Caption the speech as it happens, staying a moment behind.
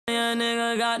young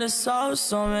nigga got the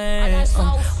sauce on me.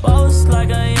 Boast like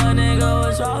a young nigga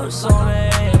was roast on me.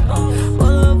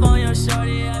 Pull up on your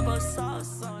shorty, I put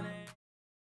sauce on it.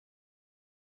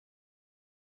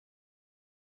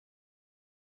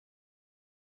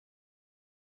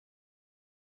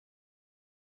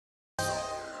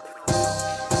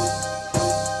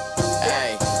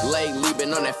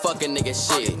 On that fucking nigga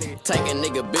shit. Take a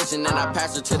nigga bitch and then I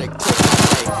pass her to the clip.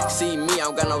 I say, see me, I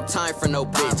don't got no time for no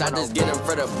bitch. I just get him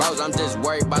for the bros, I'm just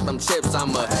worried about them chips.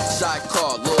 I'm a shot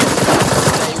call, little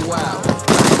stay wild.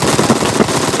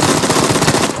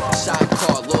 Shot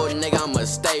call, little nigga, I'ma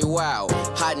stay wild.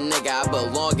 Hot nigga, I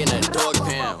belong in a dog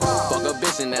pound. Fuck a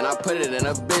bitch and then I put it in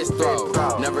a bitch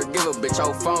throat. Never give a bitch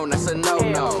your phone, that's a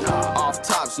no-no. Off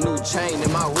tops, new chain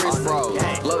in my wrist froze.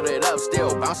 Loaded up,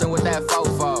 still bouncing with that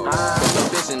fofo. Fuck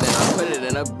a bitch and then I put it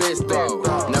in a bitch throat.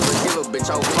 Never give a bitch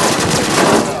your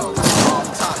phone,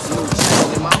 off tops, new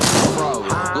chain in my wrist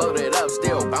froze. Loaded up,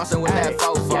 still bouncing with that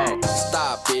fofo.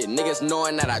 Stop it, niggas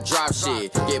knowing that I drop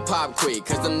shit. Get pop quick,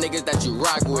 cause them niggas that you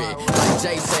rock with. Like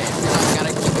Jay said, I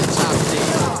gotta keep it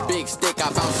chopstick. Big stick,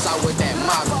 I bounce out with that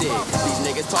mop stick. These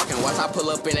niggas talking once I pull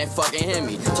up in that fucking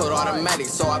Hemi. Total automatic,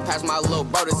 so I pass my little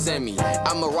bro to send me.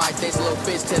 I'ma ride this little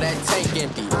bitch till that tank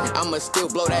empty. I'ma still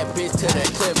blow that bitch till that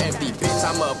clip empty. Bitch,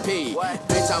 I'm a P,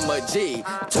 bitch, I'm a G.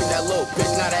 Took that little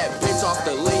bitch, now that bitch off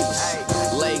the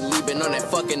leash. Lately been on that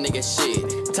fucking nigga shit.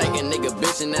 Take a nigga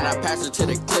bitch and then I pass her to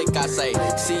the click. I say,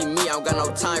 see me, I don't got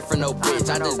no time for no bitch.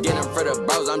 I just get him for the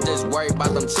bros, I'm just worried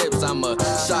about them chips. I'm a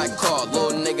shot call,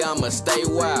 little nigga, I'ma stay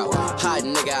wild. Hot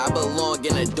nigga, I belong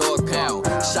in a dog pound.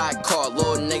 Shot call,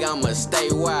 little nigga, I'ma stay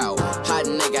wild. Hot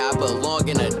nigga, I belong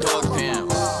in a dog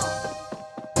pound.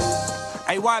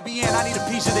 Hey, YBN, I need a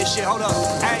piece of this shit, hold up.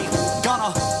 Hey,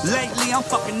 Gunna, lately I'm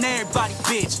fucking everybody,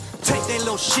 bitch. Take that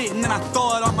little shit and then I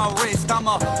throw it on my wrist. I'm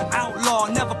a outlaw,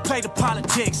 never play the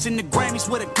politics. In the Grammys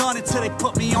with a gun until they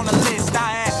put me on the list.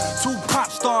 I had 2 pop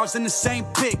stars in the same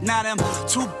pic. Now them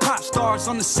 2 pop stars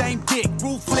on the same dick.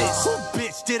 Ruthless, who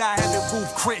bitch did I have it?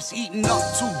 Roof Chris, eating up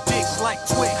 2 dicks like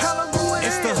Twix.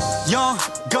 It's the young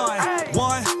gun,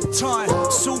 1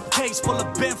 ton. Suitcase full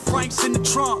of Ben Franks in the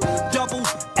trunk. Double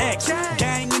X,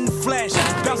 gang in the flesh.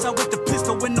 Bounce out with the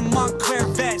pistol in the Montclair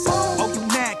vest. Oh, you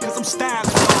mad cause I'm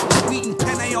styling. Eating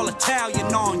penne all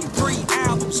Italian on you. 3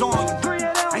 albums on you.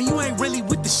 And you ain't really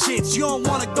with the shits. You don't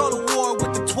wanna go to war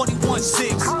with the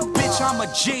 21-6. Bitch, I'm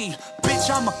a G. Bitch,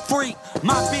 I'm a freak.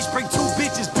 My bitch bring 2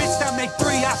 bitches. Bitch, that make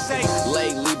 3. I say,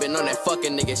 lately been on that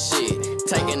fucking nigga shit.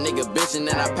 Take a nigga bitch and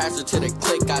then I pass her to the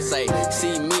click. I say,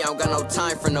 see me, I don't got no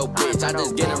time for no bitch. I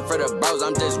just get him for the bros,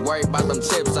 I'm just worried about them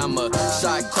chips. I'm a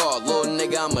shot call, little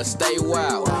nigga, I'ma stay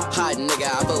wild. Hot nigga,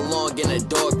 I belong in a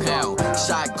dog pound.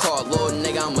 Shot call, little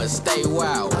nigga, I'ma stay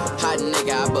wild. Hot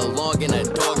nigga, I belong in a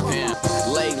dog pound.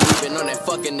 Lately been on that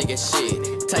fucking nigga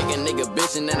shit. Take a nigga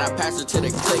bitch and then I pass her to the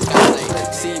click.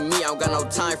 I say, see me, I don't got no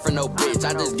time for no bitch.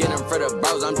 I just get him for the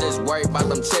bros, I'm just worried about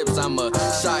them chips. I'm a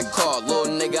shot call,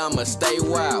 little nigga, I'ma stay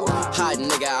wild. Hot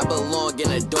nigga, I belong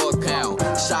in a dog pound.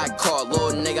 Shot call,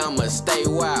 little nigga, I'ma stay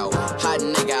wild.